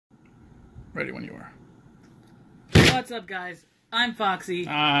Ready when you are. What's up, guys? I'm Foxy.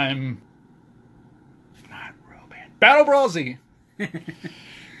 I'm not Ruben. Battle Brawl Z.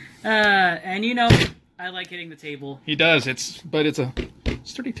 And you know, I like hitting the table. He does. But it's a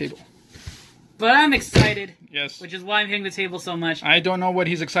sturdy table. But I'm excited. Yes. Which is why I'm hitting the table so much. I don't know what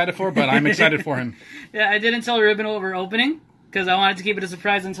he's excited for, but I'm excited for him. Yeah, I didn't tell Ruben what we're opening, because I wanted to keep it a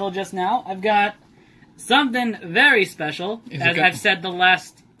surprise until just now. I've got something very special, as I've said the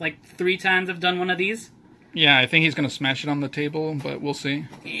last, 3 times I've done one of these. Yeah, I think he's going to smash it on the table, but we'll see.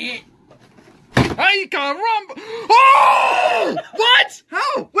 Ay, caramba! Oh! What?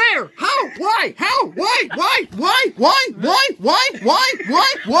 How? Where? How? Why? How? Why? Why? Why? Why? Why? Why? Why?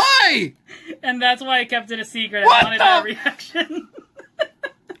 Why? Why? And that's why I kept it a secret. What I wanted that reaction.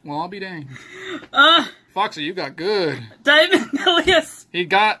 Well, I'll be dang. Foxy, you got good. Diamond Nilius. He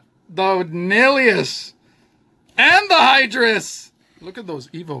got the Nilius and the Hydrus. Look at those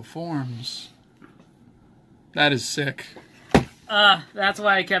Evo forms. That is sick. That's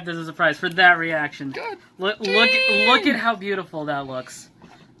why I kept this as a surprise for that reaction. Good. Look at how beautiful that looks.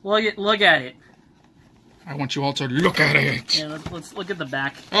 Look at it. I want you all to look at it. Yeah, let's look at the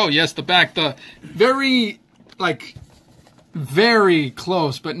back. Oh yes, the back. The very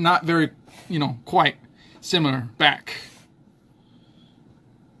close, but not very, quite similar back.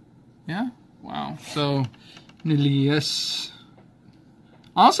 Yeah. Wow. So, Nilius.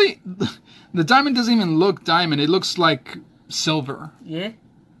 Honestly, the diamond doesn't even look diamond. It looks like silver. Yeah.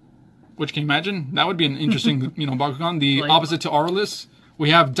 Which, can you imagine? That would be an interesting, Bakugan. The opposite to Aurelus, we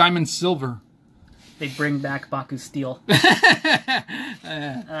have diamond silver. They bring back Baku Steel.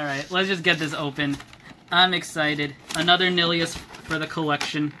 Alright, let's just get this open. I'm excited. Another Nilius for the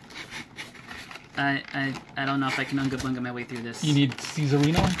collection. I don't know if I can Unga my way through this. You need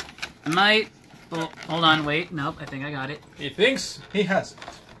Caesarino? I might. Oh, hold on, wait. Nope, I think I got it. He thinks he has it.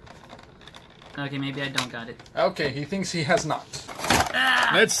 Okay, maybe I don't got it. Okay, he thinks he has not.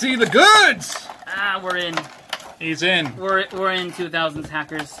 Let's see the goods! We're in. He's in. We're in 2000s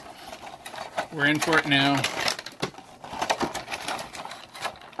hackers. We're in for it now.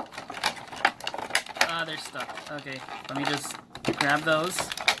 They're stuck. Okay, let me just grab those.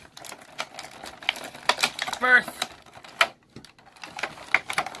 Birth.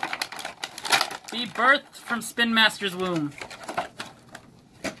 Be birthed from Spin Master's womb.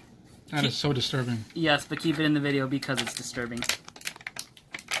 That is so disturbing. Yes, but keep it in the video because it's disturbing.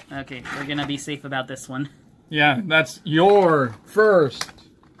 Okay, we're gonna be safe about this one. Yeah, that's your first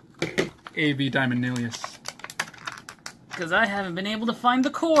AV Diamond Nilius. Because I haven't been able to find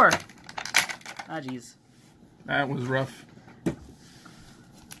the core. Jeez. That was rough.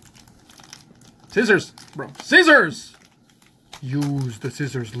 Scissors, bro. Scissors! Use the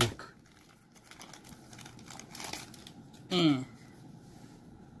scissors, Luke.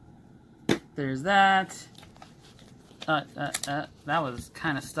 There's that. That was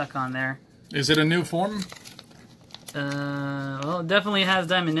kind of stuck on there. Is it a new form? Well, it definitely has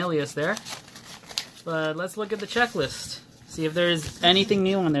Diamond Nilius there. But let's look at the checklist. See if there's anything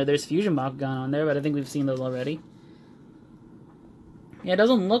new on there. There's Fusion Bakugan on there, but I think we've seen those already. Yeah, it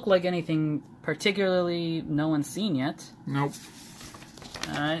doesn't look like anything particularly no one's seen yet. Nope.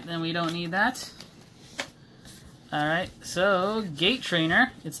 Alright, then we don't need that. Alright, so Gate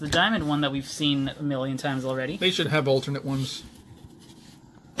Trainer. It's the diamond one that we've seen a million times already. They should have alternate ones.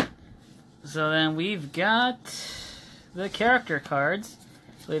 So then we've got the character cards.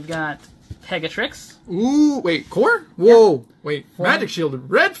 So we've got Pegatrix. Ooh, wait, core? Whoa, yeah. Wait, Magic Shield,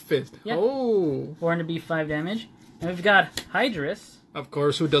 Red Fist. Yeah. Oh. 400 B5 damage. And we've got Hydrus. Of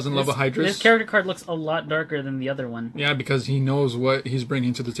course, who doesn't love a Hydrus? This character card looks a lot darker than the other one. Yeah, because he knows what he's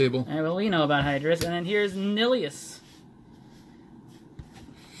bringing to the table. And well, we know about Hydrus. And then here's Nilius.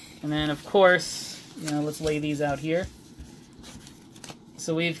 And then, of course, let's lay these out here.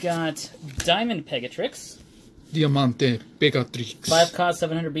 So we've got Diamond Pegatrix. Diamante Pegatrix. 5 cost,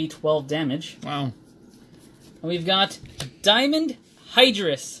 700 B, 12 damage. Wow. And we've got Diamond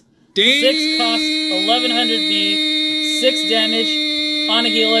Hydrus. Damn. 6 cost, 1100 B, 6 damage. On a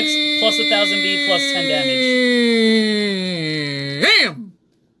Helix, plus 1000 B, plus 10 damage. Damn!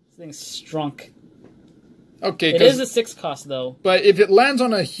 This thing's strunk. Okay, it is a 6 cost, though. But if it lands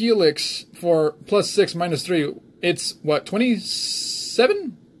on a Helix for plus 6, minus 3, it's, what,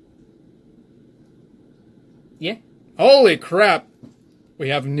 27? Yeah. Holy crap. We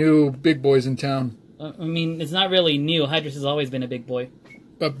have new big boys in town. I mean, it's not really new. Hydrus has always been a big boy.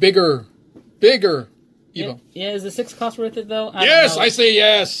 But bigger Evo. Yeah, is the 6 cost worth it, though? I say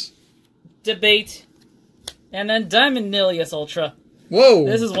yes. Debate. And then Diamond Nilius Ultra. Whoa!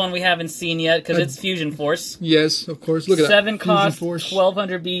 This is one we haven't seen yet because it's Fusion Force. Yes, of course. Look at 7 that. 7 cost,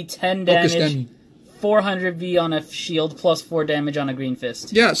 1200 B, 10 damage, 400 B on a shield, plus 4 damage on a green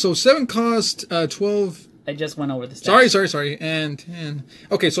fist. Yeah, so 7 cost, 12... I just went over the stats. Sorry. And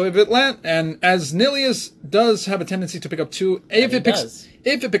okay, so if it land, and as Nilius does have a tendency to pick up 2, if it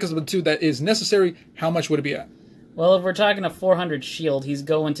picks up a 2 that is necessary, how much would it be at? Well, if we're talking a 400 shield, he's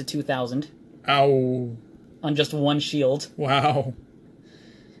going to 2000. Ow. On just 1 shield. Wow.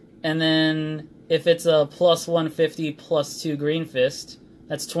 And then if it's a plus 150 plus 2 green fist,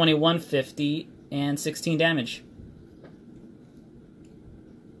 that's 2150 and 16 damage.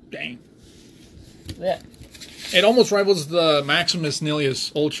 Dang. Yeah. It almost rivals the Maximus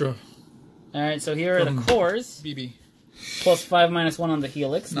Nilius Ultra. Alright, so here are the cores. BB. Plus 5 minus 1 on the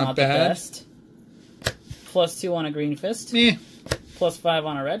Helix. Not the bad. best. Plus 2 on a green fist. Eh. Plus 5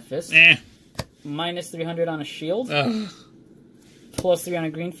 on a red fist. Eh. Minus 300 on a shield. Plus 3 on a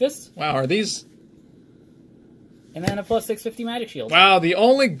green fist. Wow, are these... And then a plus 650 magic shield. Wow, the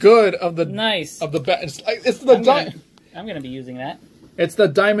only good of the... Nice. Of the... It's the... I'm gonna be using that. It's the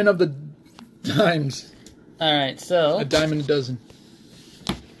diamond of the dimes. Alright, so... A diamond a dozen.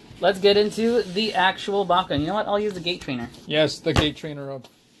 Let's get into the actual Bakugan. You know what? I'll use the Gate Trainer. Yes, the Gate Trainer of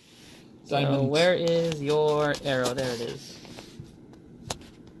diamonds. So where is your arrow? There it is.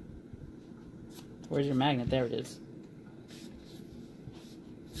 Where's your magnet? There it is.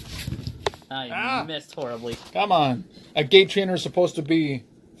 You missed horribly. Come on. A Gate Trainer is supposed to be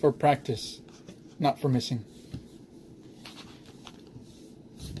for practice, not for missing.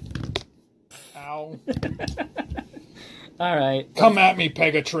 Ow. Alright. Come at me,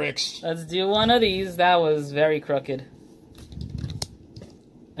 Pegatrix. Let's do one of these. That was very crooked.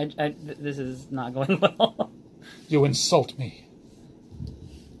 This is not going well. You insult me.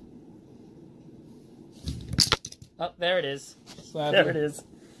 Oh, there it is. Sadly. There it is.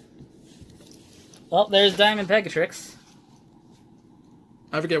 Well, there's Diamond Pegatrix.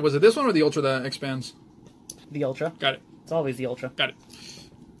 I forget, was it this one or the Ultra that expands? The Ultra. Got it. It's always the Ultra. Got it.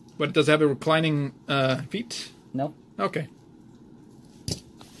 But it does have a reclining feet? No. Okay.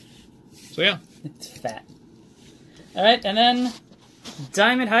 So yeah. It's fat. Alright, and then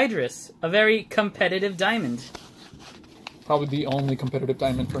Diamond Hydrus. A very competitive diamond. Probably the only competitive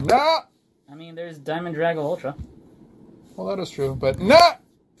diamond for now. I mean, there's Diamond Drago Ultra. Well, that is true, but no.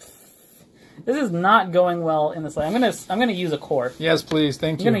 This is not going well in the slide. I'm gonna use a core. Yes, please.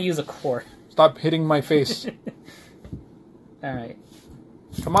 Thank you. I'm gonna use a core. Stop hitting my face. All right.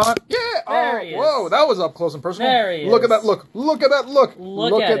 Come on. Yeah. There he is. Whoa, that was up close and personal. There he Look is. at that look. Look at that look.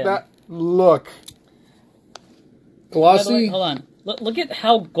 Look at that look. Glossy. By the way, hold on. Look at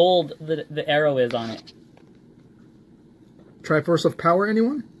how gold the arrow is on it. Triforce of Power,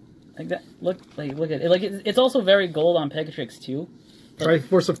 anyone? Like that. Look at it. Like it's also very gold on Pegatrix too.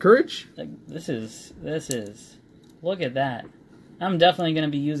 Triforce of Courage? Like this is. Look at that. I'm definitely gonna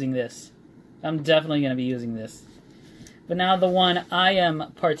be using this. But now the one I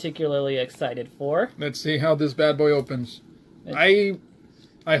am particularly excited for. Let's see how this bad boy opens. I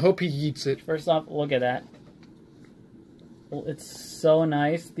hope he eats it. First off, look at that. Well, it's so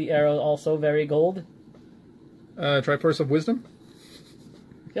nice. The arrow also very gold. Triforce of Wisdom?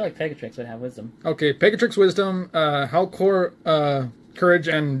 I feel like Pegatrix would have wisdom. Okay, Pegatrix Wisdom, Halcor Courage,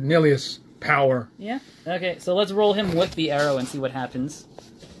 and Nilius Power. Yeah. Okay, so let's roll him with the arrow and see what happens.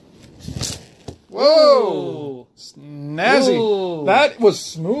 Whoa! Ooh. Snazzy. Ooh. That was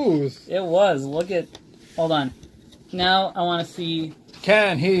smooth. It was. Look at... Hold on. Now I want to see...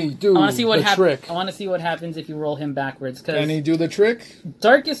 Can he do the trick? I want to see what happens if you roll him backwards. Can he do the trick?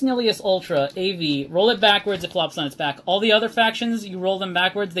 Darkest Nilius Ultra, AV. Roll it backwards, it flops on its back. All the other factions, you roll them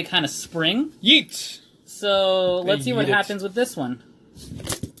backwards, they kind of spring. Yeet! So, let's see what happens with this one.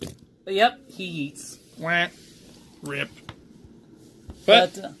 Yep, he yeets. Wah. Rip.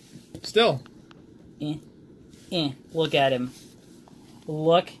 But still. Look at him.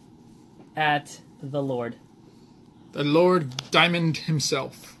 Look at the Lord. The Lord Diamond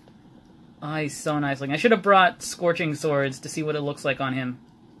himself. Oh, he's so nice looking. I should have brought Scorching Swords to see what it looks like on him.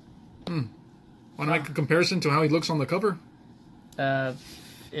 Want to make a comparison to how he looks on the cover?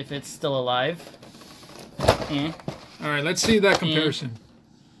 If it's still alive. Alright, let's see that comparison.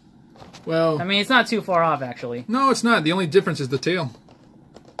 Well... I mean, it's not too far off, actually. No, it's not. The only difference is the tail.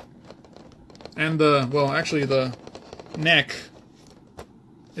 And the... Well, actually, the neck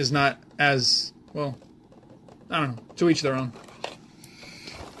is not as... Well... I don't know. To each their own.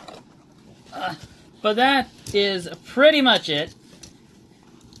 But that is pretty much it.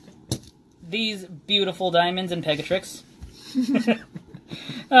 These beautiful diamonds and Pegatrix.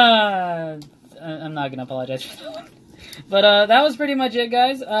 I'm not going to apologize for that one. But that was pretty much it,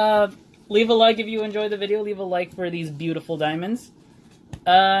 guys. Leave a like if you enjoyed the video. Leave a like for these beautiful diamonds.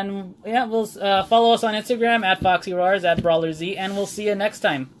 And yeah, we'll follow us on Instagram at FoxyRoars, at BrawlerZ, and we'll see you next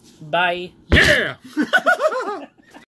time. Bye. Yeah!